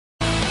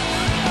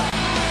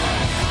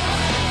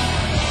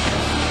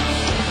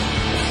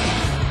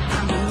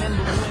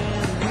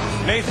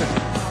Nathan,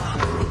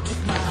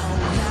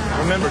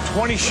 remember,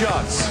 20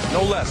 shots,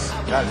 no less.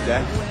 Got it,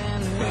 Dad.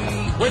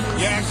 Quit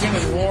yakking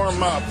and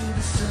warm up.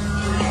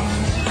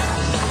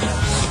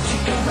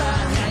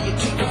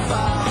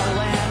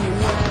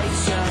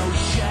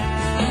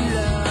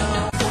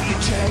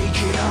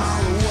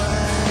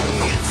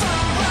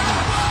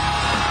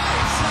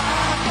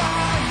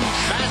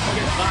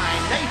 Basket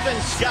by Nathan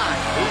Scott.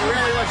 He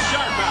really looks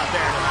sharp out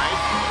there tonight.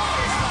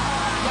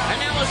 And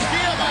now a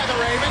steal by the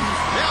Ravens.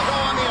 They'll go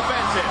on the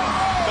offensive.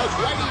 Coach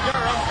Whitey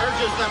Durham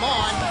urges them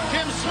on.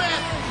 Tim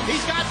Smith,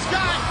 he's got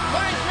Scott.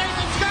 Finds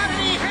Nathan Scott,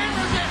 and he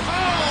hammers it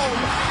home.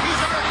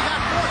 He's already got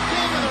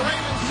 14 of the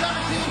Ravens'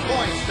 17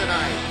 points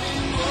tonight.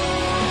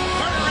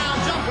 Turnaround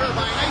jumper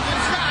by Nathan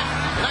Scott.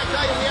 And I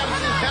tell you, we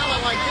haven't seen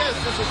talent like this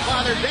since his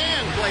father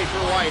Dan played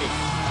for Whitey.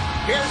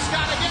 Here's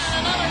Scott again,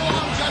 another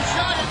long jump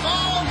shot. It's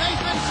all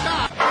Nathan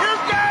Scott. You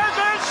guys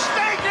are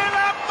stinking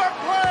up the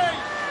play.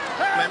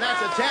 And that's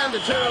a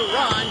 10-2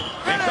 run,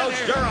 and Coach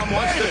Durham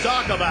wants to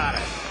talk about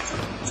it.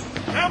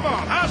 Come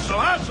on, hustle,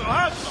 hustle,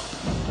 hustle.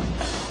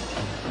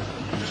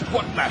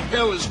 What the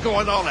hell is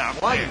going on out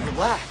there?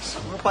 Relax.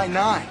 We're up by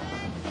 9.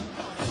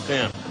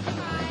 Tim,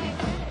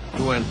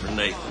 go in for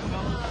Nathan.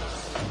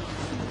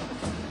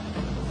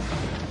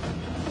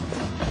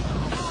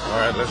 All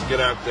right, let's get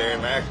out there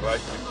and act like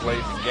we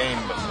played the game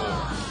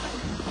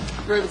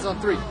before. Ravens on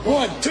 3.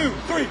 1, 2,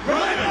 3.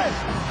 Ravens!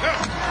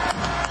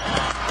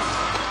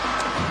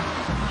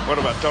 What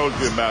have I told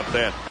you about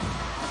that?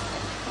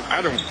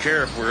 I don't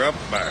care if we're up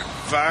by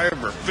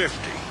 5 or 50.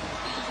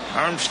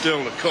 I'm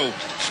still the coach.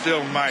 It's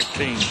still my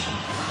team.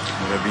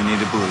 Whatever you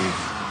need to believe.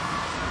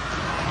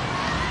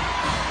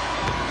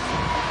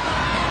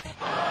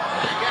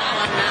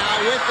 Gallen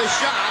now with the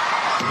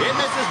shot. It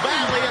misses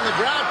badly, and the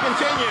drought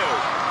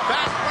continues.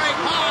 Fast break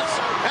Hawks,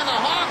 and the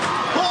Hawks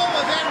pull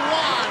within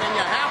 1, and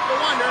you have to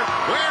wonder,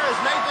 where is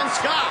Nathan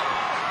Scott?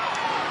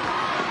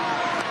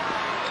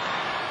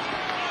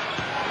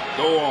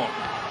 Go on.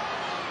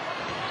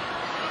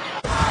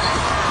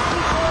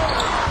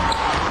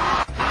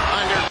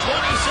 Under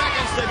 20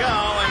 seconds to go,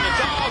 and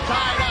it's all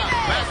tied up.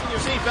 Fasten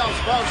your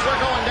seatbelts, folks. We're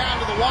going down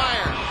to the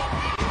wire.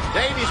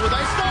 Davies with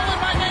a stolen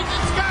by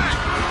Nathan Scott.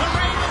 The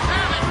Ravens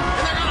have it,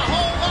 and they're going to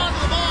hold on to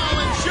the ball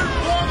and shoot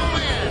for the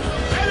win.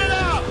 Hit it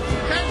up.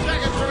 10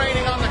 seconds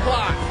remaining on the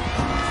clock.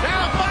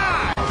 Now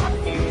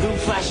 5. Boom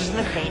flashes in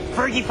the paint.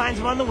 Fergie finds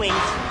him on the wings.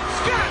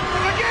 Scott for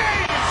the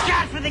game!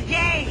 Scott for the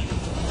game!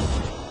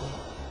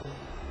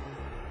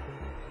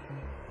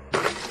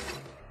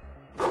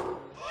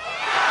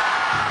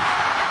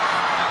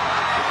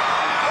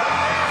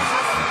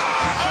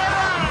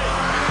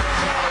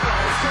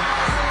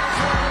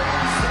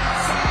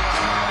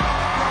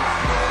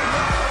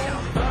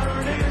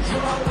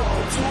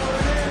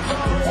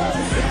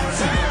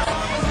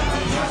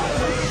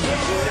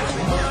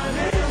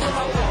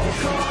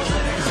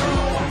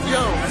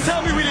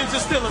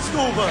 Steal a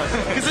school bus,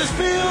 because this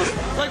feels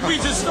like we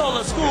just stole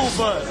a school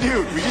bus.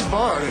 Dude, we just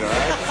borrowed it, all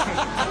right?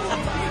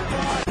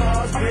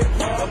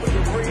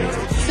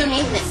 So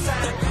Nathan,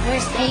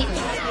 where's Peyton?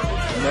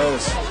 Who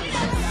knows?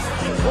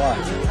 Why?